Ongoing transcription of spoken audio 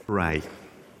pray.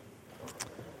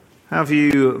 Have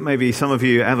you, maybe some of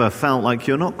you, ever felt like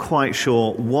you're not quite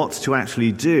sure what to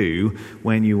actually do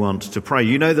when you want to pray?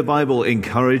 You know the Bible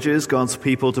encourages God's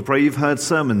people to pray. You've heard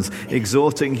sermons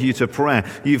exhorting you to prayer.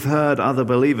 You've heard other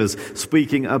believers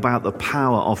speaking about the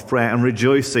power of prayer and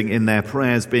rejoicing in their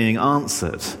prayers being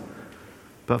answered.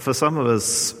 But for some of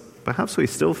us, perhaps we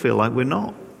still feel like we're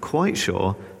not quite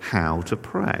sure how to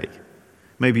pray.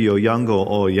 Maybe you're young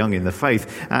or young in the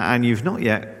faith, and you've not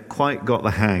yet quite got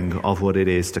the hang of what it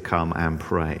is to come and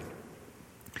pray.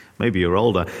 Maybe you're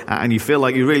older, and you feel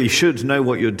like you really should know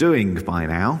what you're doing by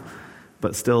now,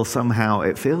 but still somehow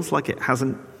it feels like it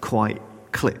hasn't quite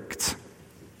clicked.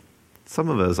 Some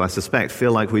of us, I suspect,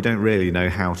 feel like we don't really know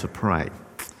how to pray.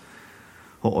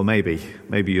 Or maybe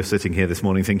you're sitting here this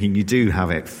morning thinking you do have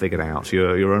it figured out.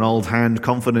 You're an old hand,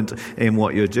 confident in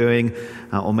what you're doing,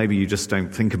 or maybe you just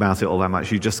don't think about it all that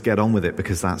much. You just get on with it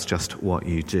because that's just what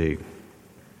you do.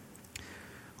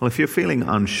 Well, if you're feeling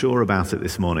unsure about it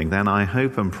this morning, then I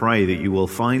hope and pray that you will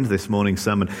find this morning's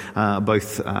sermon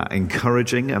both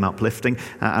encouraging and uplifting,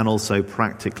 and also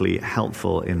practically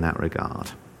helpful in that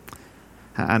regard.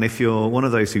 And if you're one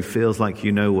of those who feels like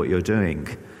you know what you're doing,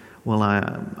 well,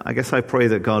 I guess I pray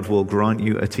that God will grant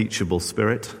you a teachable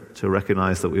spirit to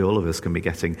recognize that all of us can be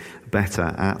getting better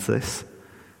at this,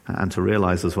 and to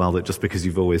realize as well that just because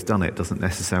you've always done it doesn't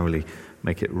necessarily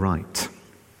make it right.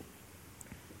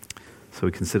 So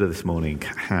we consider this morning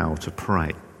how to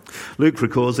pray. Luke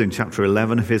records in chapter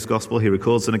 11 of his gospel, he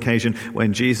records an occasion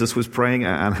when Jesus was praying,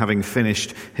 and having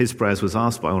finished his prayers was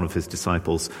asked by one of his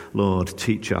disciples, "Lord,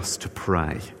 teach us to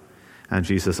pray." And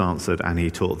Jesus answered, and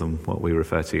he taught them what we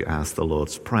refer to as the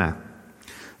Lord's Prayer.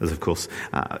 There's, of course,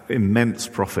 immense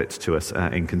profit to us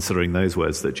in considering those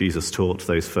words that Jesus taught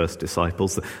those first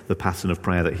disciples, the pattern of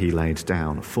prayer that he laid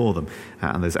down for them.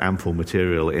 And there's ample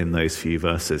material in those few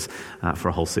verses for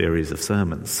a whole series of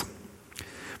sermons.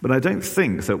 But I don't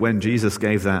think that when Jesus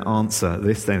gave that answer,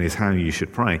 this then is how you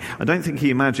should pray, I don't think he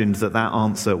imagined that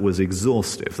answer was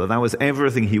exhaustive, that was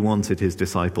everything he wanted his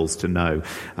disciples to know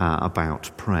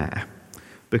about prayer.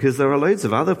 Because there are loads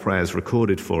of other prayers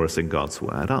recorded for us in God's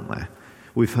word, aren't there?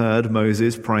 We've heard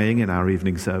Moses praying in our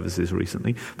evening services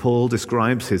recently. Paul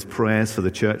describes his prayers for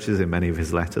the churches in many of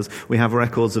his letters. We have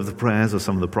records of the prayers of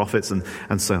some of the prophets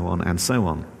and so on and so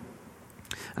on.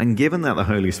 And given that the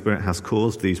Holy Spirit has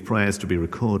caused these prayers to be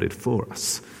recorded for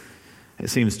us, it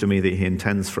seems to me that he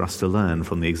intends for us to learn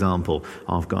from the example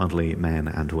of godly men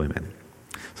and women.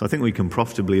 So I think we can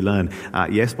profitably learn,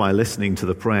 yes, by listening to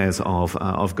the prayers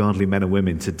of godly men and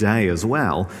women today as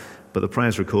well, but the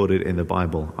prayers recorded in the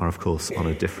Bible are, of course, on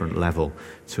a different level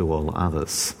to all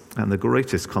others. And the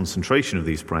greatest concentration of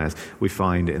these prayers we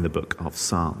find in the book of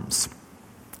Psalms.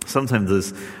 Sometimes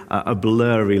there's a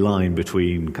blurry line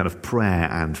between kind of prayer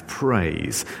and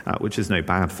praise, which is no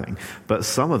bad thing. But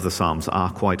some of the Psalms are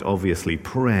quite obviously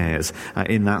prayers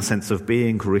in that sense of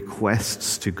being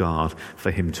requests to God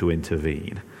for him to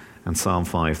intervene. And Psalm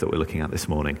 5 that we're looking at this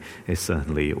morning is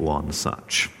certainly one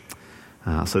such.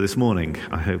 So this morning,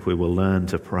 I hope we will learn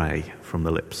to pray from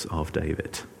the lips of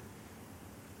David.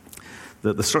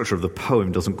 The structure of the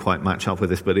poem doesn't quite match up with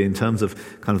this, but in terms of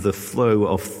kind of the flow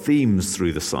of themes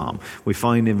through the psalm, we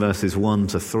find in verses 1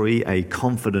 to 3 a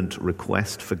confident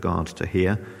request for God to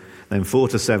hear. Then 4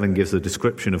 to 7 gives a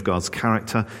description of God's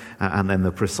character, and then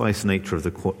the precise nature of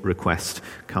the request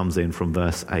comes in from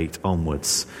verse 8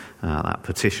 onwards. That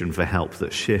petition for help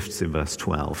that shifts in verse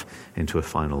 12 into a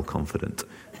final confident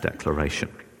declaration.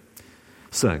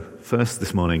 So, first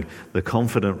this morning, the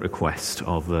confident request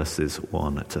of verses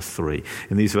 1 to 3.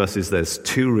 In these verses, there's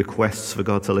 2 requests for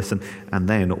God to listen, and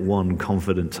then 1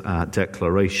 confident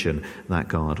declaration that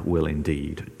God will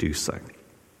indeed do so.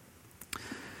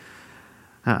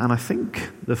 And I think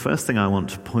the first thing I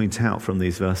want to point out from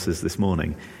these verses this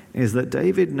morning is that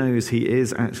David knows he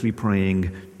is actually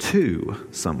praying to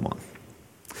someone.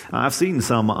 I've seen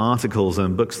some articles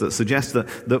and books that suggest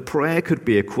that prayer could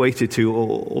be equated to,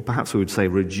 or perhaps we would say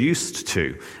reduced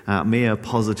to, mere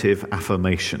positive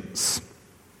affirmations.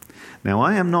 Now,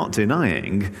 I am not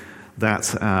denying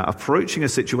that approaching a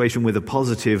situation with a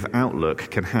positive outlook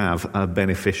can have a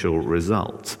beneficial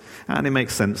result. And it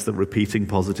makes sense that repeating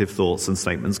positive thoughts and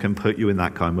statements can put you in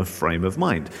that kind of frame of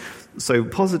mind. So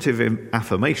positive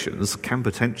affirmations can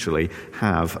potentially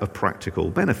have a practical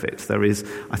benefit. There is,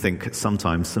 I think,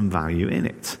 sometimes some value in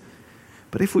it.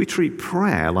 But if we treat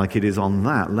prayer like it is on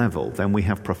that level, then we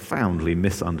have profoundly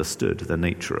misunderstood the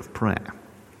nature of prayer.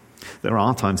 There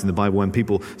are times in the Bible when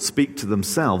people speak to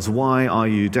themselves, "Why are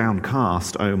you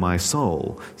downcast, O my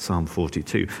soul?" Psalm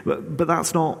 42. But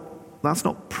that's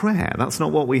not prayer. That's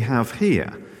not what we have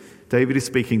here. David is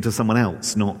speaking to someone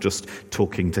else, not just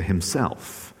talking to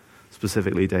himself.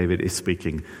 Specifically, David is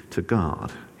speaking to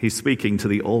God. He's speaking to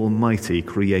the almighty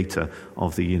creator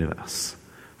of the universe.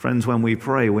 Friends, when we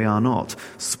pray, we are not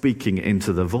speaking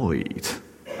into the void.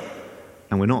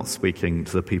 And we're not speaking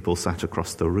to the people sat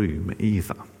across the room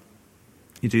either.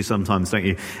 You do sometimes, don't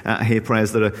you, hear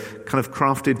prayers that are kind of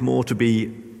crafted more to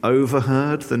be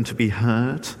overheard than to be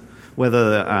heard,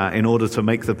 whether in order to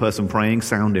make the person praying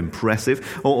sound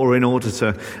impressive or in order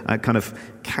to kind of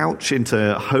couch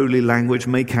into holy language,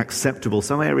 make acceptable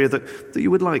some area that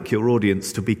you would like your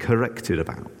audience to be corrected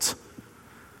about.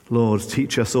 Lord,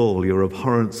 teach us all your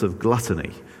abhorrence of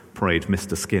gluttony, prayed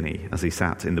Mr. Skinny as he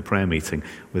sat in the prayer meeting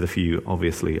with a few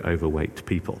obviously overweight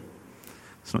people.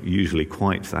 It's not usually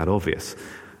quite that obvious,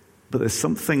 but there's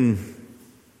something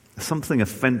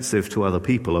offensive to other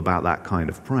people about that kind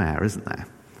of prayer, isn't there?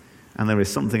 And there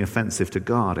is something offensive to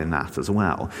God in that as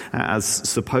well, as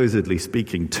supposedly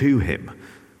speaking to him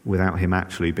without him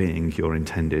actually being your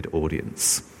intended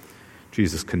audience.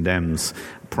 Jesus condemns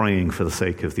praying for the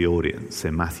sake of the audience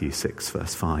in Matthew 6,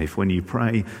 verse 5. When you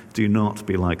pray, do not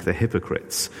be like the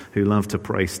hypocrites who love to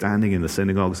pray standing in the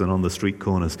synagogues and on the street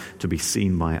corners to be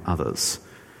seen by others.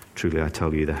 Truly, I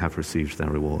tell you, they have received their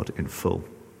reward in full.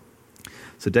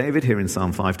 So David here in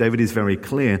Psalm 5, David is very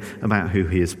clear about who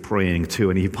he is praying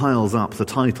to, and he piles up the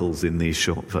titles in these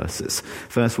short verses.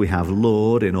 First we have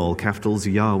Lord in all capitals,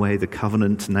 Yahweh, the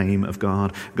covenant name of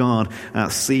God. God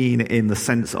seen in the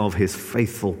sense of his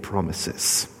faithful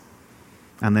promises.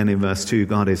 And then in verse 2,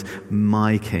 God is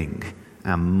my King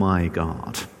and my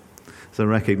God. It's a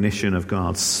recognition of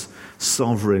God's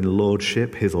sovereign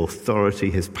lordship, his authority,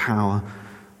 his power,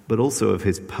 but also of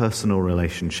his personal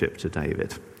relationship to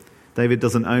David. David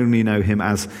doesn't only know him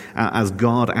as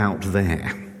God out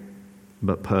there,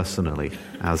 but personally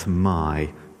as my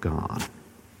God.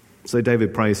 So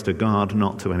David prays to God,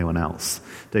 not to anyone else.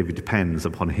 David depends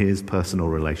upon his personal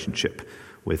relationship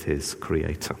with his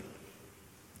Creator.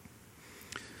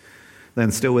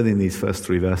 Then, still within these first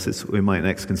three verses, we might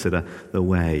next consider the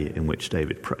way in which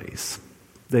David prays.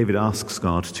 David asks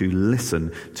God to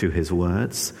listen to his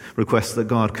words, requests that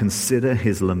God consider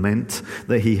his lament,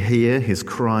 that he hear his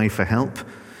cry for help,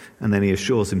 and then he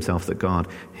assures himself that God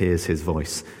hears his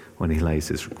voice when he lays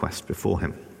his request before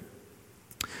him.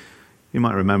 You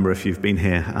might remember, if you've been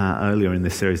here earlier in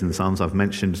this series in the Psalms, I've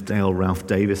mentioned Dale Ralph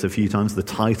Davis a few times. The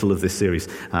title of this series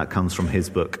comes from his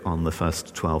book on the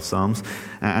first 12 Psalms,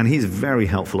 and he's very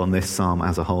helpful on this psalm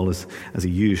as a whole, as he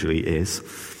usually is.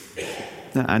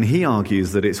 And he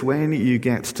argues that it's when you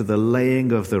get to the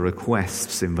laying of the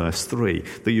requests in verse 3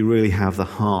 that you really have the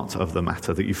heart of the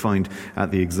matter, that you find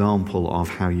the example of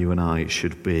how you and I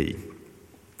should be.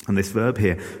 And this verb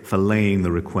here, for laying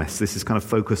the requests, this is kind of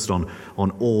focused on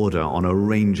order, on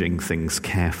arranging things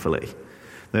carefully.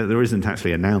 There isn't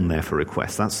actually a noun there for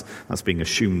request. That's being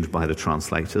assumed by the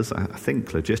translators, I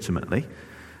think legitimately.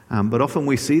 But often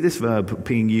we see this verb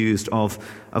being used of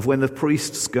when the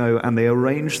priests go and they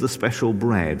arrange the special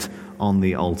bread on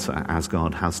the altar as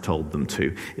God has told them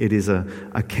to. It is a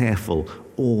careful,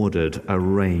 ordered,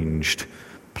 arranged,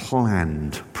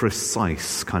 planned,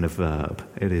 precise kind of verb.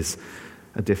 It is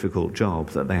a difficult job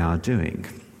that they are doing.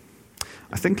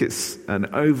 I think it's an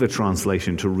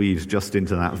over-translation to read just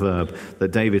into that verb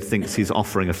that David thinks he's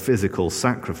offering a physical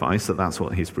sacrifice, that's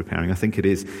what he's preparing. I think it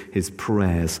is his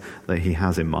prayers that he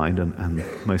has in mind, and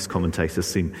most commentators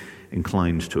seem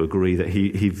inclined to agree that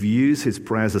he views his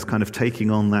prayers as kind of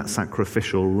taking on that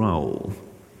sacrificial role.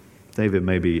 David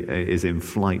maybe is in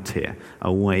flight here,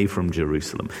 away from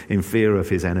Jerusalem, in fear of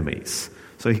his enemies.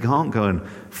 So he can't go and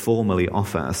formally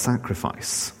offer a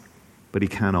sacrifice, but he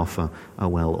can offer a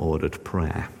well-ordered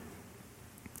prayer.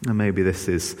 And maybe this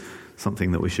is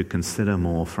something that we should consider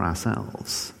more for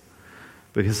ourselves.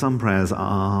 Because some prayers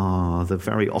are the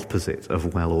very opposite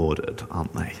of well-ordered,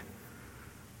 aren't they?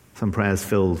 Some prayers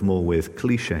filled more with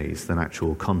cliches than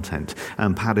actual content,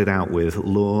 and padded out with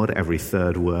Lord every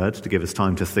third word to give us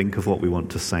time to think of what we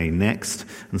want to say next,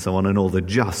 and so on, and all the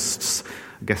justs.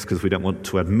 I guess because we don't want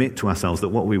to admit to ourselves that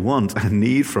what we want and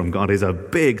need from God is a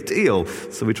big deal.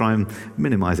 So we try and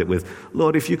minimize it with,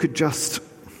 Lord, if you could just...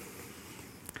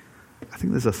 I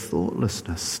think there's a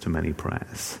thoughtlessness to many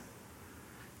prayers.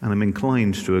 And I'm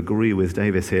inclined to agree with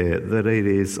Davis here that it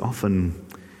is often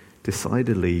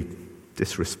decidedly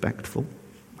disrespectful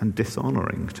and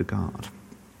dishonoring to God.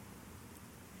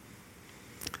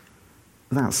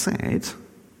 That said,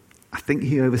 I think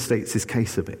he overstates his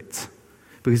case a bit.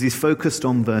 Because he's focused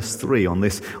on verse 3, on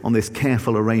this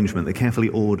careful arrangement, the carefully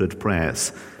ordered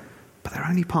prayers. But they're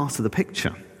only part of the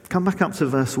picture. Come back up to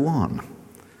verse 1.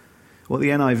 What the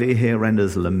NIV here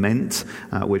renders lament,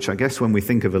 which I guess when we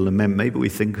think of a lament, maybe we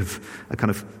think of a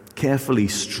kind of carefully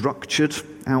structured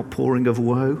outpouring of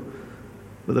woe.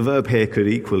 But the verb here could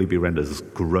equally be rendered as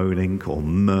groaning or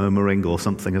murmuring or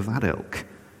something of that ilk.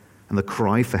 And the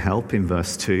cry for help in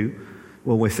verse 2,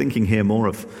 well, we're thinking here more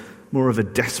of a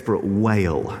desperate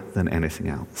wail than anything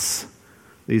else.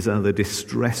 These are the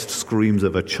distressed screams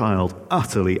of a child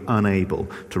utterly unable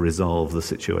to resolve the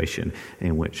situation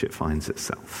in which it finds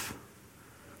itself.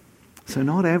 So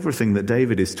not everything that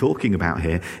David is talking about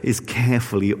here is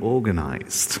carefully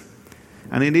organized.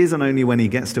 And it isn't only when he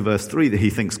gets to verse 3 that he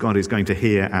thinks God is going to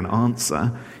hear and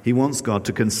answer. He wants God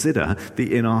to consider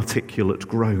the inarticulate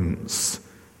groans.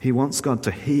 He wants God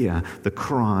to hear the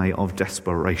cry of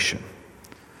desperation.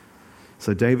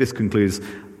 So David concludes,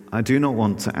 I do not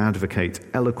want to advocate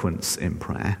eloquence in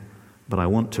prayer, but I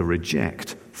want to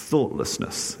reject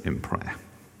thoughtlessness in prayer.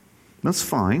 That's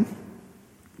fine,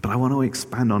 but I want to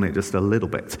expand on it just a little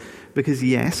bit. Because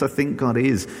yes, I think God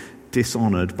is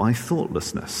dishonored by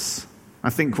thoughtlessness.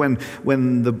 I think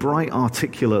when the bright,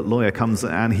 articulate lawyer comes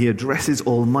and he addresses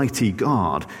Almighty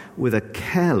God with a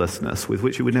carelessness with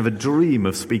which he would never dream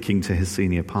of speaking to his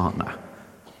senior partner,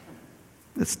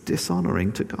 it's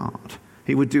dishonoring to God.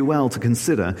 He would do well to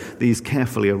consider these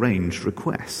carefully arranged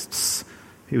requests.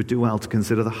 He would do well to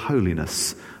consider the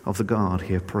holiness of the God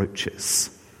he approaches.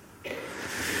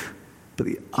 But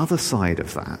the other side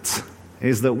of that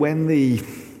is that when the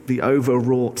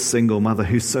overwrought single mother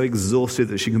who's so exhausted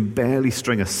that she can barely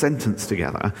string a sentence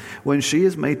together, when she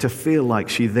is made to feel like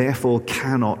she therefore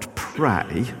cannot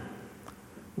pray,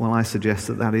 well, I suggest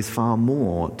that is far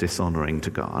more dishonoring to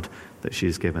God that she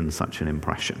is given such an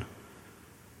impression.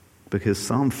 Because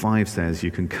Psalm 5 says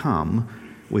you can come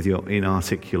with your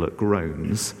inarticulate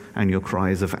groans and your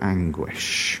cries of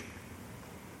anguish.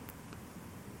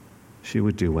 She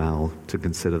would do well to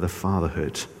consider the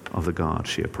fatherhood of the God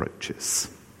she approaches.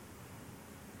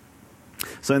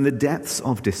 So in the depths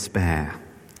of despair,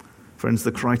 friends,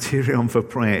 the criterion for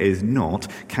prayer is not,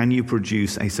 can you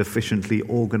produce a sufficiently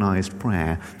organized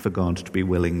prayer for God to be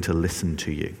willing to listen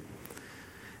to you?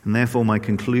 And therefore my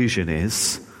conclusion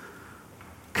is,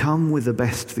 come with the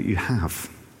best that you have.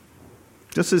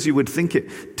 Just as you would think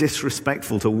it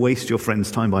disrespectful to waste your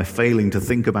friend's time by failing to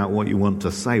think about what you want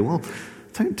to say, well,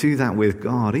 don't do that with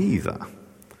God either.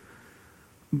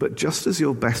 But just as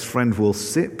your best friend will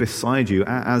sit beside you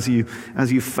as you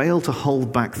fail to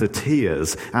hold back the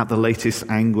tears at the latest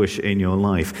anguish in your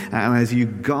life, and as you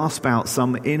gasp out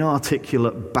some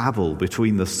inarticulate babble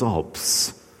between the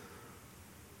sobs,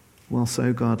 well,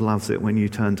 so God loves it when you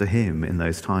turn to him in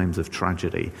those times of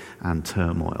tragedy and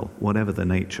turmoil, whatever the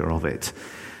nature of it,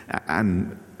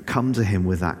 and come to him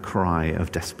with that cry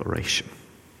of desperation.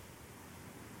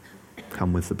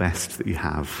 Come with the best that you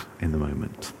have in the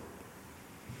moment.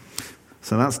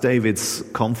 So that's David's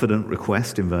confident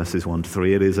request in verses 1 to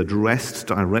 3. It is addressed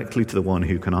directly to the one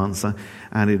who can answer,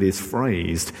 and it is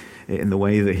phrased in the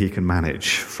way that he can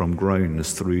manage, from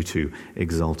groans through to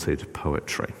exalted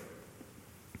poetry.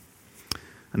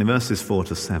 And in verses 4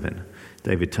 to 7,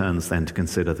 David turns then to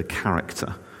consider the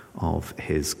character of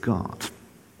his God.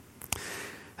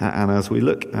 And as we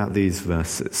look at these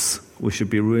verses, we should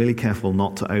be really careful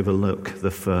not to overlook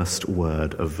the first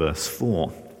word of verse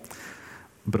 4.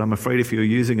 But I'm afraid if you're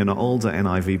using an older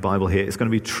NIV Bible here, it's going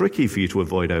to be tricky for you to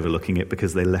avoid overlooking it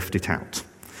because they left it out.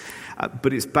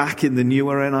 But it's back in the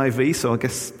newer NIV, so I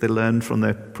guess they learned from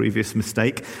their previous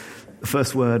mistake. The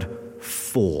first word,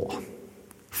 for.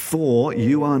 For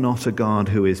you are not a God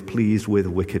who is pleased with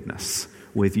wickedness.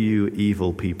 With you,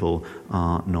 evil people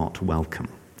are not welcome.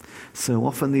 So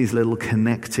often these little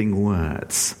connecting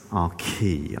words are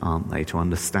key, aren't they, to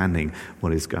understanding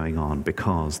what is going on.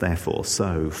 Because, therefore,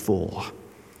 so, for.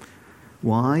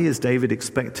 Why is David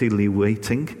expectantly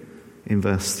waiting in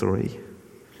verse 3?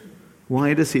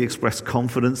 Why does he express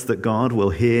confidence that God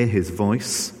will hear his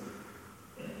voice?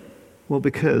 Well,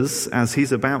 because as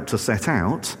he's about to set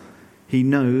out, he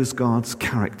knows God's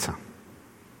character.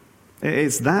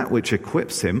 It's that which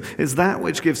equips him. It's that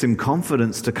which gives him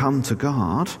confidence to come to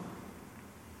God.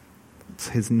 It's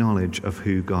his knowledge of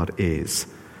who God is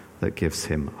that gives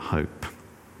him hope.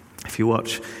 If you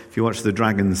watch The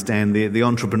Dragon's Den, the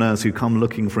entrepreneurs who come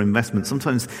looking for investment,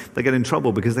 sometimes they get in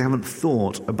trouble because they haven't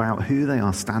thought about who they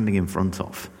are standing in front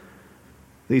of.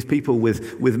 These people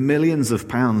with millions of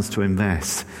pounds to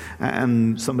invest,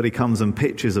 and somebody comes and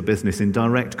pitches a business in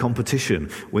direct competition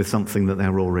with something that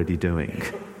they're already doing.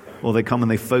 Or they come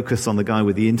and they focus on the guy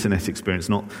with the internet experience,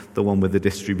 not the one with the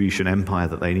distribution empire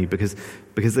that they need, because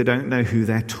they don't know who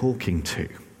they're talking to.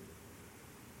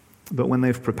 But when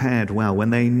they've prepared well,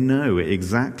 when they know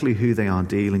exactly who they are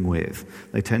dealing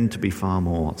with, they tend to be far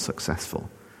more successful.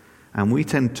 And we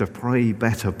tend to pray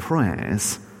better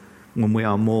prayers when we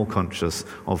are more conscious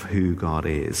of who God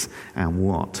is and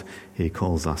what he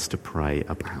calls us to pray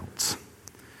about.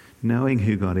 Knowing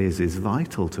who God is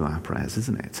vital to our prayers,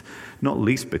 isn't it? Not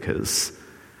least because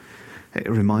it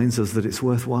reminds us that it's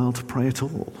worthwhile to pray at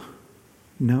all.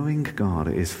 Knowing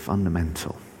God is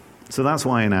fundamental. So that's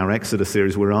why in our Exodus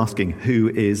series we're asking, who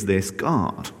is this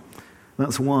God?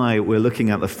 That's why we're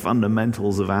looking at the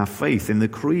fundamentals of our faith in the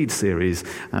Creed series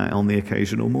on the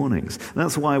occasional mornings.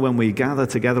 That's why when we gather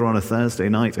together on a Thursday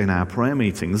night in our prayer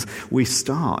meetings, we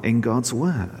start in God's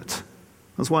Word.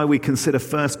 That's why we consider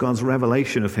first God's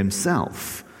revelation of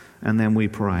himself, and then we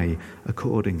pray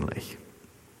accordingly.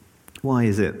 Why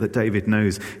is it that David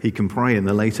knows he can pray in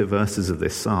the later verses of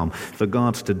this psalm for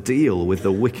God to deal with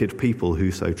the wicked people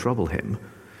who so trouble him?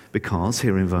 Because,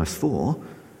 here in verse 4,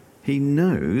 he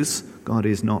knows God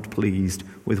is not pleased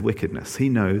with wickedness. He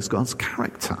knows God's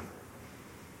character.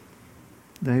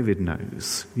 David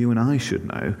knows, you and I should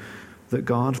know, that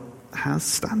God has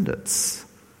standards,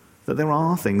 that there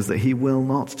are things that he will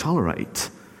not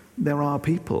tolerate. There are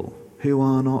people who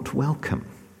are not welcome.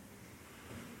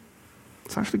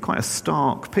 It's actually quite a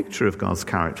stark picture of God's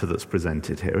character that's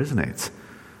presented here, isn't it?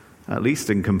 At least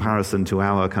in comparison to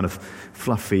our kind of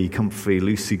fluffy, comfy,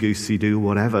 loosey-goosey,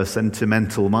 do-whatever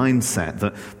sentimental mindset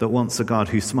that wants a God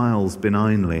who smiles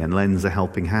benignly and lends a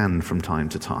helping hand from time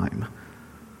to time.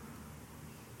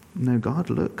 No, God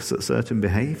looks at certain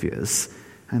behaviors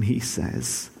and he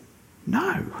says,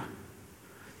 no.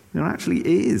 There actually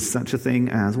is such a thing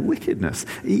as wickedness.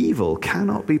 Evil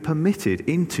cannot be permitted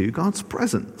into God's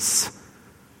presence.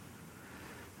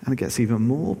 And it gets even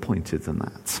more pointed than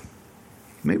that.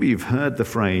 Maybe you've heard the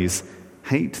phrase,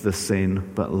 hate the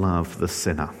sin but love the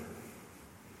sinner.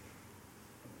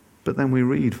 But then we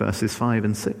read verses 5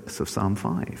 and 6 of Psalm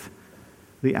 5.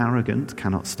 The arrogant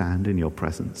cannot stand in your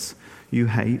presence. You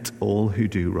hate all who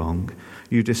do wrong.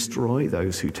 You destroy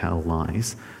those who tell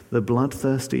lies. The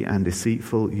bloodthirsty and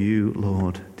deceitful you,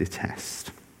 Lord, detest.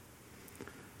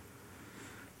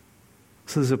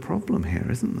 So there's a problem here,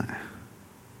 isn't there?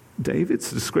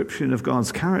 David's description of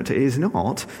God's character is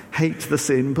not hate the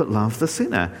sin but love the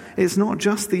sinner. It's not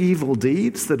just the evil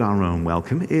deeds that are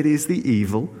unwelcome. It is the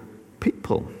evil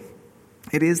people.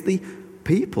 It is the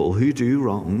people who do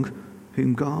wrong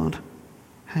whom God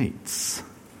hates.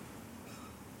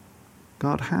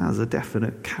 God has a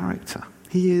definite character.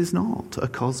 He is not a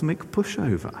cosmic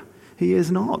pushover. He is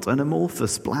not an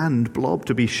amorphous, bland blob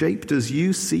to be shaped as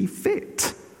you see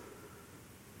fit.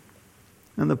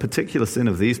 And the particular sin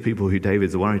of these people who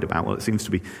David's worried about, well, it seems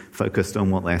to be focused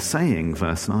on what they're saying,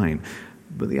 verse 9.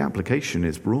 But the application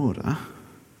is broader.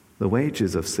 The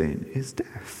wages of sin is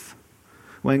death.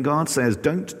 When God says,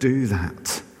 don't do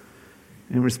that,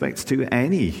 in respect to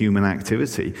any human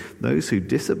activity, those who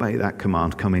disobey that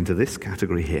command come into this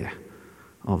category here,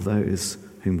 of those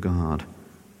whom God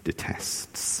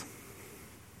detests.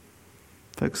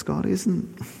 Folks, God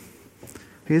isn't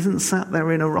sat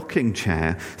there in a rocking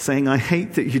chair saying, I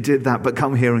hate that you did that, but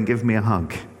come here and give me a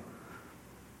hug.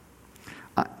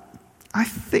 I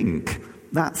think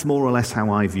that's more or less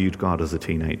how I viewed God as a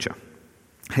teenager.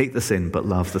 Hate the sin, but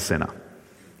love the sinner.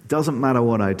 Doesn't matter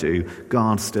what I do,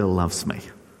 God still loves me.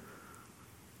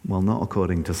 Well, not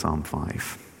according to Psalm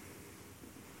 5.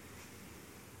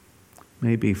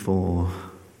 Maybe for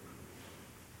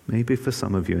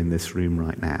some of you in this room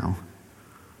right now,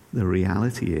 the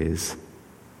reality is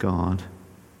God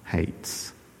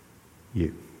hates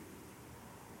you.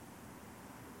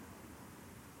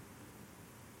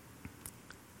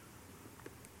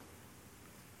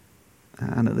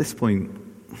 And at this point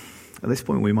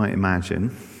we might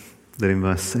imagine that in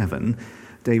verse 7,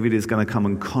 David is going to come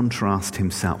and contrast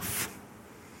himself.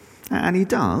 And he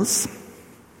does,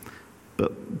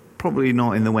 but probably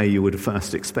not in the way you would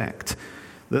first expect.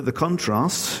 That the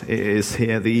contrast is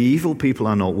here, the evil people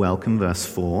are not welcome, verse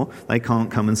 4. They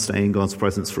can't come and stay in God's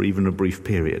presence for even a brief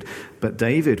period. But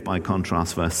David, by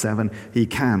contrast, verse 7, he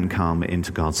can come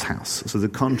into God's house. So the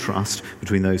contrast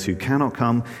between those who cannot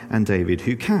come and David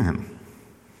who can.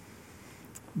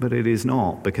 But it is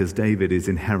not because David is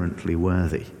inherently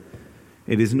worthy.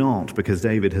 It is not because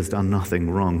David has done nothing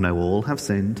wrong. No, all have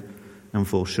sinned and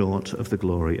fall short of the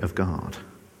glory of God.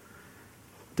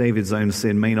 David's own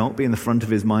sin may not be in the front of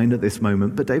his mind at this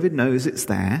moment, but David knows it's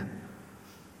there.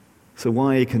 So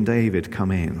why can David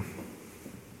come in?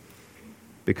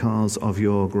 Because of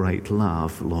your great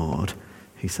love, Lord,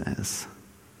 he says.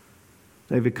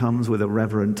 David comes with a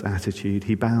reverent attitude.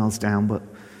 He bows down, but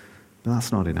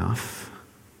that's not enough.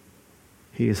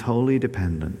 He is wholly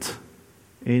dependent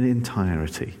in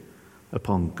entirety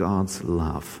upon God's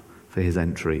love for his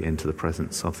entry into the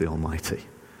presence of the Almighty.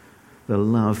 The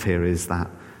love here is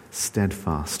that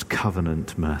steadfast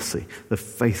covenant mercy, the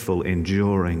faithful,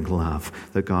 enduring love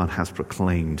that God has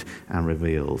proclaimed and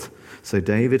revealed. So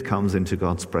David comes into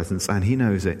God's presence, and he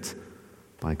knows it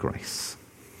by grace.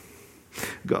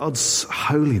 God's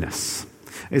holiness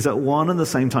is at one and the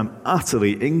same time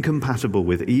utterly incompatible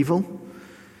with evil,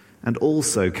 and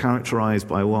also characterized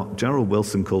by what Gerald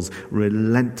Wilson calls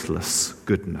relentless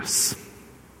goodness.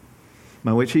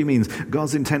 By which he means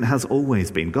God's intent has always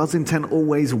been, God's intent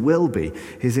always will be,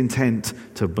 his intent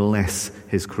to bless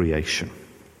his creation.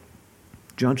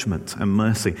 Judgment and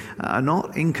mercy are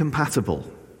not incompatible,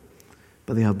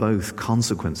 but they are both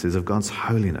consequences of God's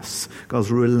holiness,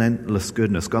 God's relentless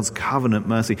goodness, God's covenant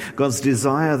mercy, God's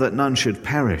desire that none should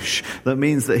perish. That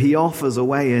means that he offers a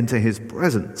way into his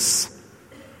presence.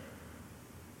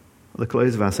 At the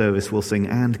close of our service, we'll sing,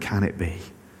 "And can it be?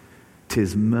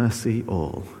 'Tis mercy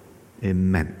all,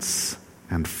 immense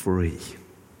and free."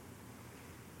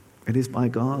 It is by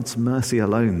God's mercy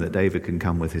alone that David can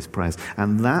come with his prayers.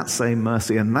 And that same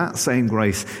mercy and that same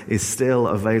grace is still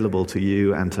available to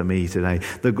you and to me today.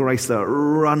 The grace that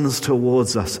runs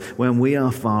towards us when we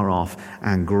are far off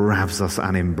and grabs us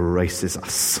and embraces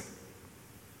us.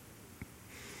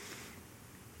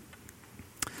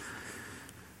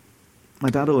 My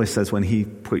dad always says when he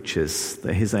preaches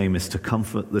that his aim is to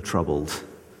comfort the troubled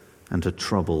and to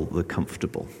trouble the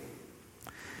comfortable.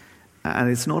 And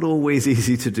it's not always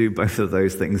easy to do both of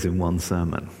those things in one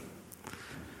sermon.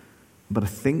 But I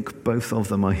think both of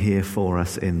them are here for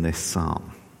us in this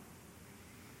psalm.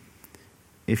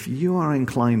 If you are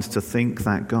inclined to think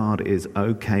that God is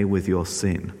okay with your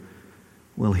sin,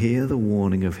 well, hear the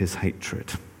warning of his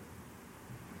hatred.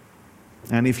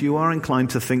 And if you are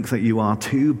inclined to think that you are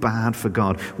too bad for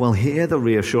God, well, hear the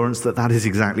reassurance that that is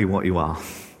exactly what you are.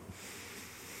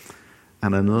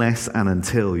 And unless and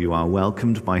until you are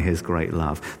welcomed by his great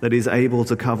love that is able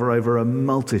to cover over a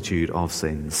multitude of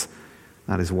sins,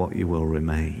 that is what you will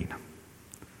remain.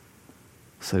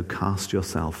 So cast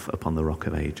yourself upon the rock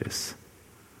of ages.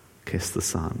 Kiss the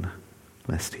Son,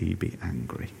 lest he be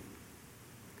angry.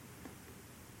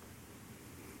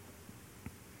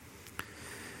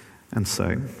 And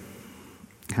so,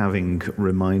 having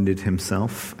reminded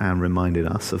himself and reminded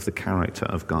us of the character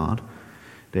of God,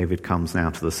 David comes now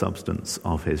to the substance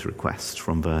of his request.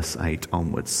 From verse 8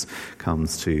 onwards,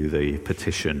 comes to the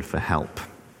petition for help.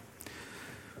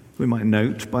 We might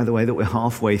note, by the way, that we're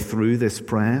halfway through this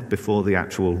prayer before the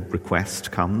actual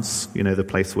request comes. You know, the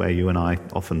place where you and I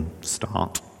often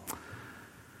start.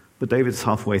 But David's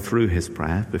halfway through his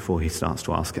prayer before he starts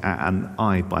to ask. And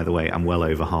I, by the way, am well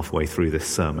over halfway through this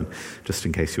sermon, just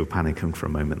in case you were panicking for a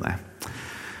moment there.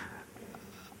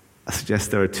 I suggest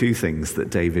there are two things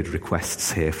that David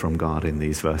requests here from God in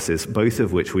these verses, both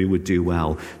of which we would do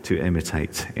well to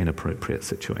imitate in appropriate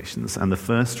situations. And the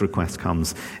first request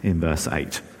comes in verse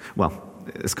 8. Well,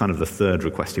 it's kind of the third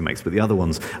request he makes, but the other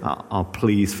ones are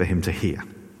pleas for him to hear.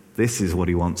 This is what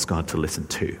he wants God to listen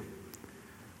to.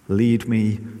 Lead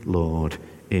me, Lord,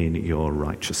 in your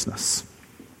righteousness.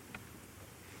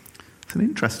 It's an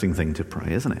interesting thing to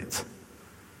pray, isn't it?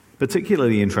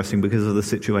 Particularly interesting because of the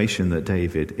situation that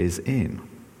David is in.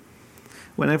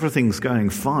 When everything's going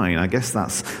fine, I guess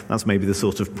that's maybe the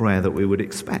sort of prayer that we would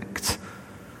expect.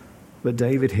 But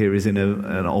David here is in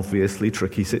an obviously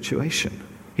tricky situation.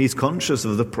 He's conscious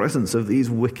of the presence of these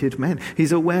wicked men.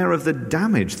 He's aware of the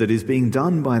damage that is being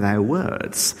done by their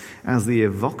words, as the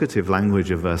evocative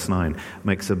language of verse 9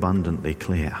 makes abundantly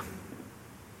clear.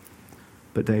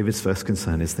 But David's first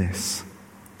concern is this: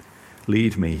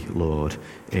 lead me, Lord,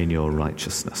 in your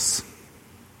righteousness.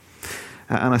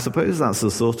 And I suppose that's the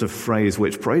sort of phrase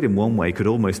which, prayed in one way, could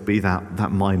almost be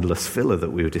that mindless filler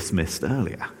that we dismissed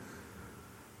earlier.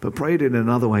 But prayed in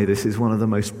another way, this is one of the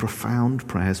most profound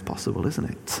prayers possible, isn't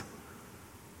it?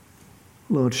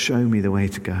 Lord, show me the way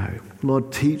to go.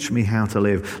 Lord, teach me how to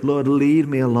live. Lord, lead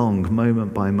me along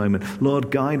moment by moment. Lord,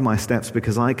 guide my steps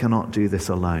because I cannot do this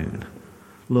alone.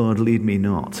 Lord, lead me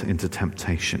not into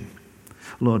temptation.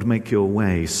 Lord, make your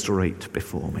way straight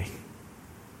before me.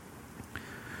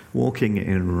 Walking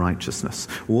in righteousness,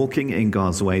 walking in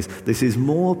God's ways, this is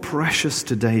more precious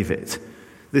to David.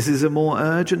 This is a more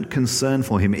urgent concern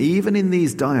for him, even in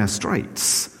these dire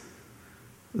straits,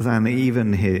 than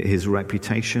even his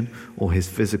reputation or his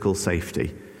physical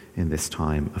safety in this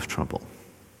time of trouble.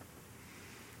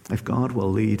 If God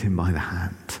will lead him by the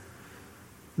hand,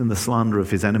 then the slander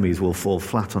of his enemies will fall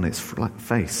flat on its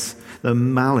face. The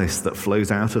malice that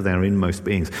flows out of their inmost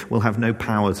beings will have no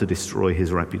power to destroy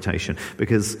his reputation,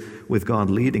 because with God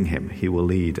leading him, he will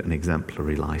lead an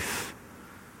exemplary life.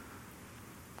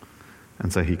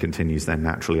 And so he continues then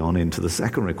naturally on into the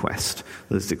second request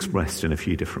that's expressed in a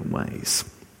few different ways.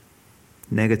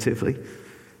 Negatively,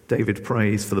 David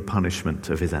prays for the punishment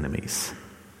of his enemies.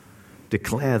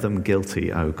 Declare them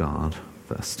guilty, O God,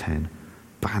 verse 10.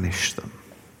 Banish them.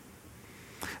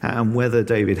 And whether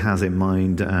David has in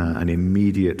mind an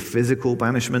immediate physical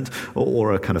banishment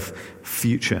or a kind of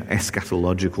future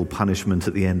eschatological punishment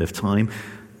at the end of time,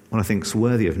 what I think is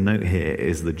worthy of note here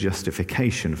is the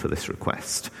justification for this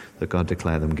request, that God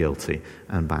declare them guilty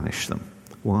and banish them.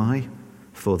 Why?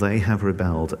 For they have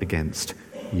rebelled against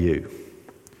you.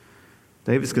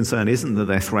 David's concern isn't that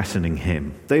they're threatening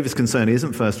him. David's concern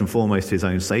isn't first and foremost his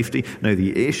own safety. No,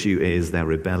 the issue is their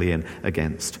rebellion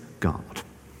against God.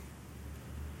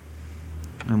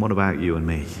 And what about you and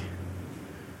me?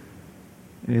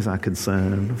 Is our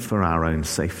concern for our own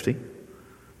safety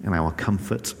and our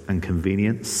comfort and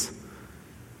convenience?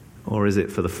 Or is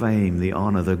it for the fame, the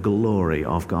honor, the glory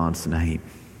of God's name?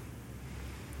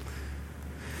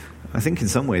 I think in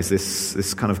some ways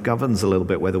this kind of governs a little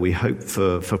bit whether we hope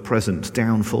for present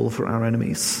downfall for our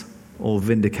enemies or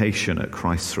vindication at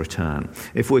Christ's return.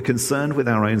 If we're concerned with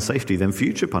our own safety, then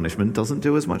future punishment doesn't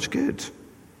do us much good.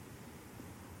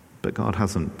 But God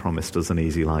hasn't promised us an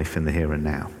easy life in the here and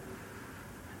now.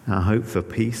 Our hope for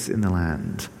peace in the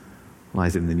land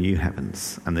lies in the new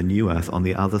heavens and the new earth on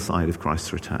the other side of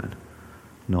Christ's return,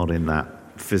 not in that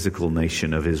physical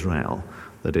nation of Israel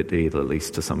that it did, at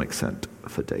least to some extent,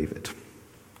 for David.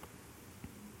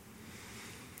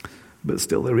 But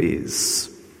still there is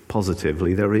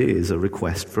a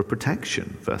request for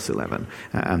protection, verse 11,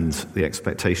 and the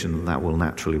expectation that will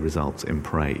naturally result in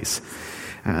praise.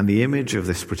 And the image of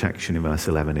this protection in verse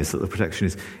 11 is that the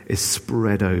protection is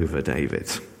spread over David.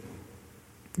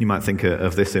 You might think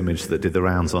of this image that did the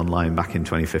rounds online back in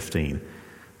 2015,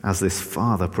 as this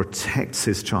father protects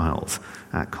his child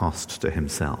at cost to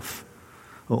himself.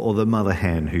 Or the mother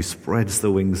hen who spreads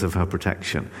the wings of her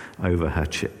protection over her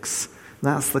chicks.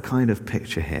 That's the kind of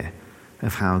picture here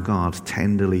of how God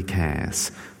tenderly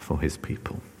cares for his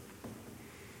people.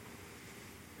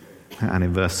 And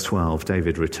in verse 12,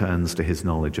 David returns to his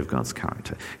knowledge of God's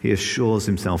character. He assures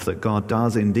himself that God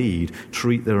does indeed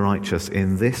treat the righteous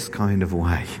in this kind of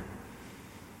way,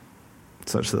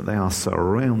 such that they are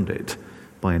surrounded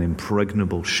by an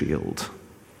impregnable shield.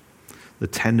 The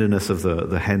tenderness of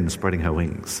the hen spreading her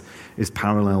wings is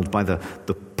paralleled by the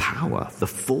power, the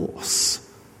force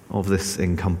of this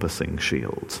encompassing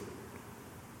shield.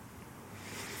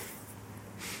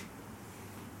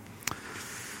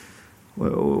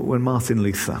 When Martin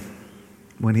Luther,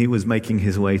 when he was making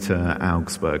his way to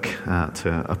Augsburg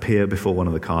to appear before one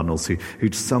of the cardinals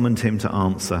who'd summoned him to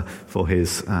answer for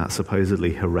his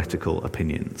supposedly heretical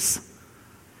opinions,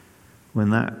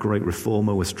 when that great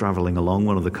reformer was travelling along,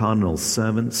 one of the cardinal's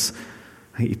servants,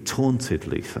 he taunted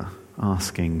Luther,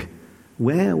 asking,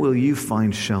 "Where will you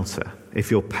find shelter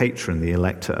if your patron, the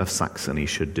Elector of Saxony,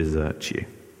 should desert you?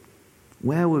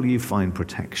 Where will you find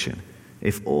protection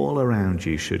if all around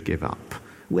you should give up?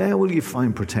 Where will you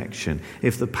find protection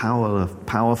if the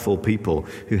powerful people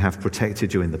who have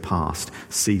protected you in the past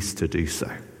cease to do so?"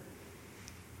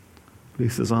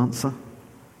 Luther's answer?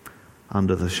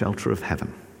 Under the shelter of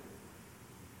heaven.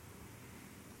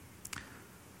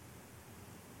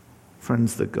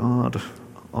 Friends, the God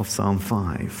of Psalm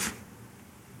 5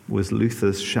 was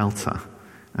Luther's shelter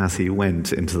as he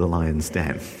went into the lion's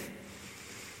den.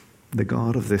 The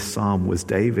God of this psalm was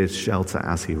David's shelter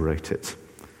as he wrote it.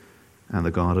 And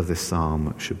the God of this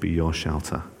psalm should be your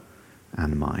shelter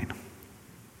and mine.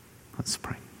 Let's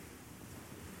pray.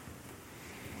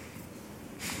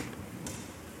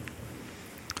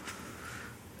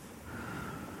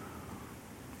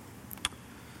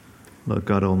 Lord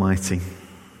God Almighty,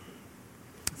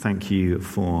 thank you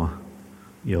for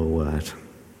your word.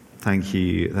 Thank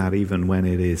you that even when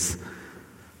it is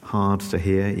hard to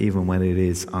hear, even when it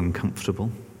is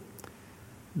uncomfortable,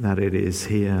 that it is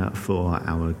here for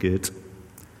our good,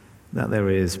 that there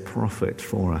is profit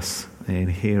for us in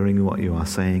hearing what you are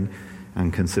saying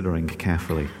and considering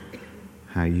carefully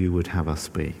how you would have us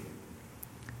be.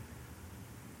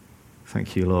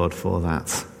 Thank you, Lord, for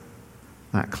that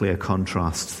clear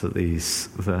contrast that these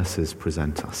verses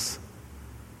present us.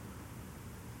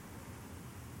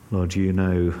 Lord, you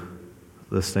know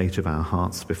the state of our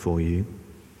hearts before you.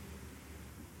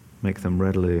 Make them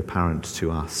readily apparent to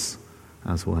us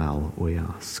as well, we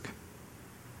ask.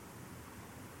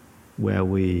 Where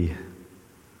we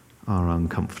are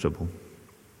uncomfortable,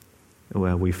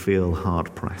 where we feel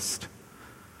hard-pressed.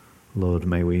 Lord,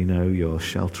 may we know your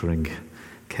sheltering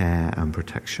care and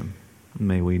protection.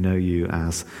 May we know you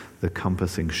as the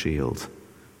compassing shield,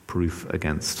 proof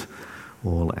against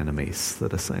all enemies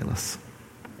that assail us.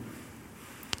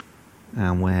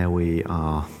 And where we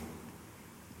are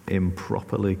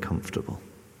improperly comfortable,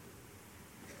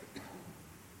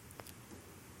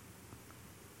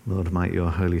 Lord, might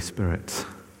your Holy Spirit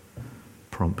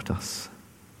prompt us,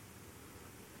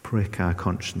 prick our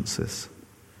consciences,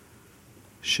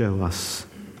 show us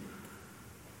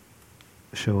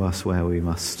where we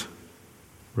must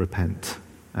repent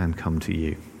and come to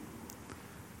you.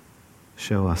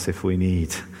 Show us if we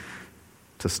need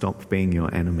to stop being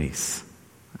your enemies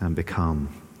and become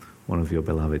one of your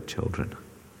beloved children.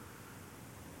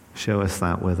 Show us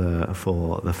that, whether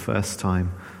for the first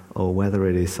time or whether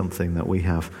it is something that we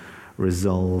have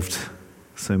resolved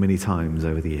so many times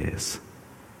over the years.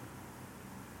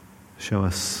 Show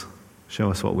us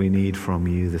what we need from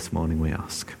you this morning, we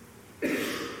ask,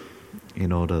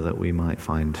 in order that we might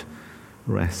find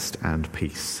rest and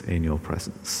peace in your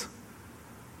presence.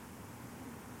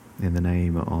 In the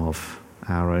name of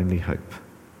our only hope,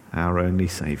 our only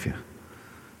Saviour,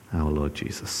 our Lord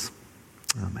Jesus.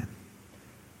 Amen.